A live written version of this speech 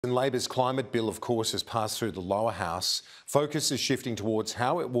And Labor's climate bill, of course, has passed through the lower house. Focus is shifting towards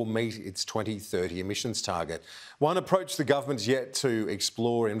how it will meet its 2030 emissions target. One approach the government's yet to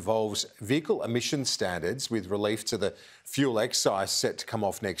explore involves vehicle emission standards with relief to the fuel excise set to come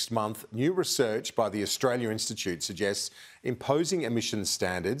off next month. New research by the Australia Institute suggests imposing emissions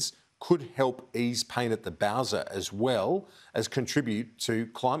standards could help ease pain at the bowser as well as contribute to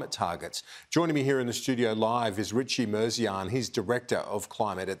climate targets. Joining me here in the studio live is Richie Merzian. He's Director of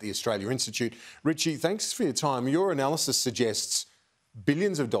Climate at the Australia Institute. Richie, thanks for your time. Your analysis suggests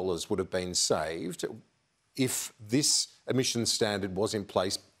billions of dollars would have been saved if this emissions standard was in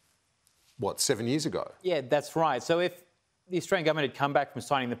place, 7 years ago? Yeah, that's right. So if the Australian government had come back from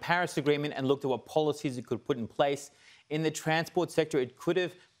signing the Paris Agreement and looked at what policies it could put in place in the transport sector, it could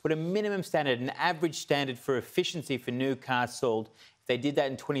have put a minimum standard, an average standard for efficiency for new cars sold. If they did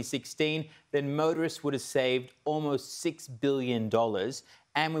that in 2016, then motorists would have saved almost $6 billion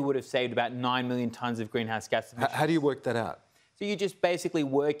and we would have saved about 9 million tonnes of greenhouse gas emissions. How do you work that out? So you just basically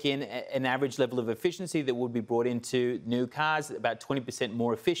work in an average level of efficiency that would be brought into new cars, about 20%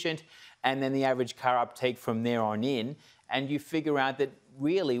 more efficient, and then the average car uptake from there on in. And you figure out that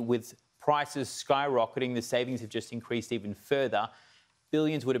really with prices skyrocketing, the savings have just increased even further.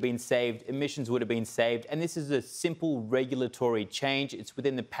 Billions would have been saved, emissions would have been saved, and this is a simple regulatory change. It's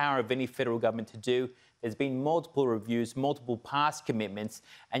within the power of any federal government to do. There's been multiple reviews, multiple past commitments,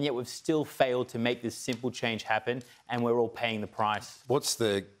 and yet we've still failed to make this simple change happen, and we're all paying the price. What's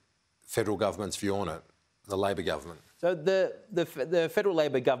the federal government's view on it, the Labor government? So the federal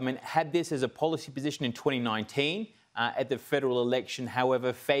Labor government had this as a policy position in 2019 at the federal election.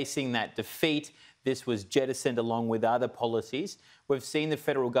 However, facing that defeat, this was jettisoned along with other policies. We've seen the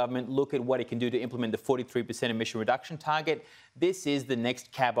federal government look at what it can do to implement the 43% emission reduction target. This is the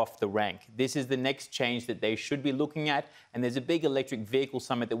next cab off the rank. This is the next change that they should be looking at. And there's a big electric vehicle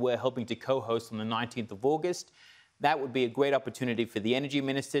summit that we're helping to co-host on the 19th of August. That would be a great opportunity for the Energy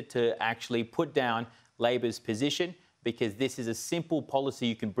Minister to actually put down Labor's position, because this is a simple policy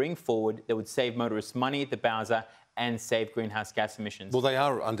you can bring forward that would save motorists money at the bowser and save greenhouse gas emissions. Well, they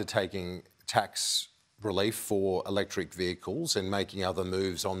are undertaking tax relief for electric vehicles and making other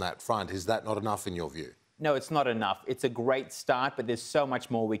moves on that front. Is that not enough in your view? No, it's not enough. It's a great start, but there's so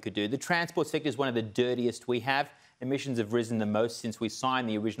much more we could do. The transport sector is one of the dirtiest we have. Emissions have risen the most since we signed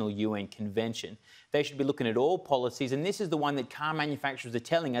the original UN convention. They should be looking at all policies, and this is the one that car manufacturers are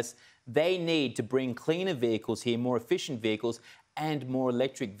telling us they need to bring cleaner vehicles here, more efficient vehicles, and more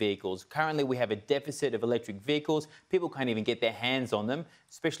electric vehicles. Currently, we have a deficit of electric vehicles. People can't even get their hands on them,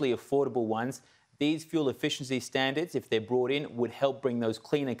 especially affordable ones. These fuel efficiency standards, if they're brought in, would help bring those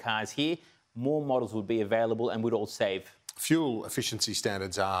cleaner cars here. More models would be available and we'd all save. Fuel efficiency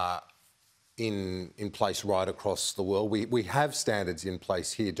standards are in place right across the world. We have standards in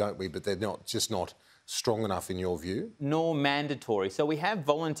place here, don't we? But they're just not strong enough in your view? Nor mandatory. So we have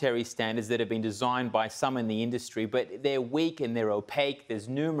voluntary standards that have been designed by some in the industry, but they're weak and they're opaque. There's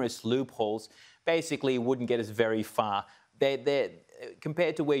numerous loopholes. Basically, it wouldn't get us very far.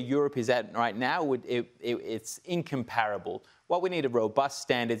 Compared to where Europe is at right now, it's incomparable. What we need are robust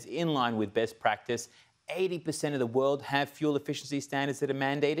standards in line with best practice. 80% of the world have fuel efficiency standards that are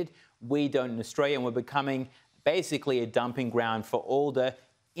mandated. We don't in Australia, and we're becoming basically a dumping ground for older,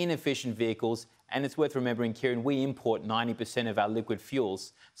 inefficient vehicles. And it's worth remembering, Kieran, we import 90% of our liquid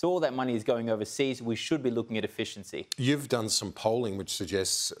fuels. So all that money is going overseas. We should be looking at efficiency. You've done some polling which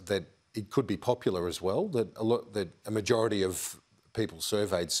suggests that it could be popular as well, that a majority of people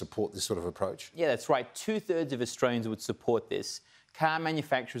surveyed support this sort of approach? Yeah, that's right. 2/3 of Australians would support this. Car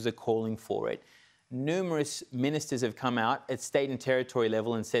manufacturers are calling for it. Numerous ministers have come out at state and territory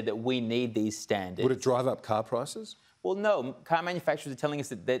level and said that we need these standards. Would it drive up car prices? Well, no. Car manufacturers are telling us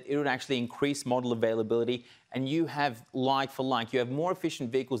that it would actually increase model availability, and you have like for like. You have more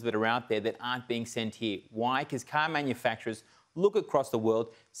efficient vehicles that are out there that aren't being sent here. Why? Because car manufacturers look across the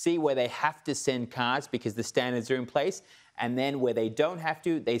world, see where they have to send cars because the standards are in place, and then where they don't have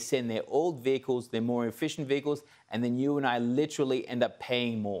to, they send their old vehicles, their more efficient vehicles, and then you and I literally end up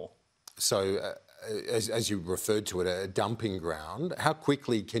paying more. So, as you referred to it, a dumping ground, how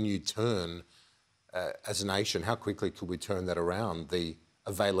quickly can you turn, as a nation, how quickly could we turn that around, the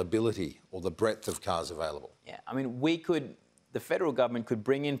availability or the breadth of cars available? Yeah, I mean, the federal government could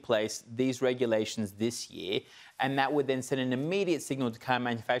bring in place these regulations this year, and that would then send an immediate signal to car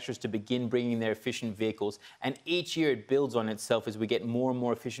manufacturers to begin bringing their efficient vehicles. And each year it builds on itself as we get more and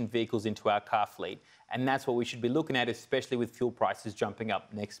more efficient vehicles into our car fleet. And that's what we should be looking at, especially with fuel prices jumping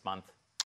up next month.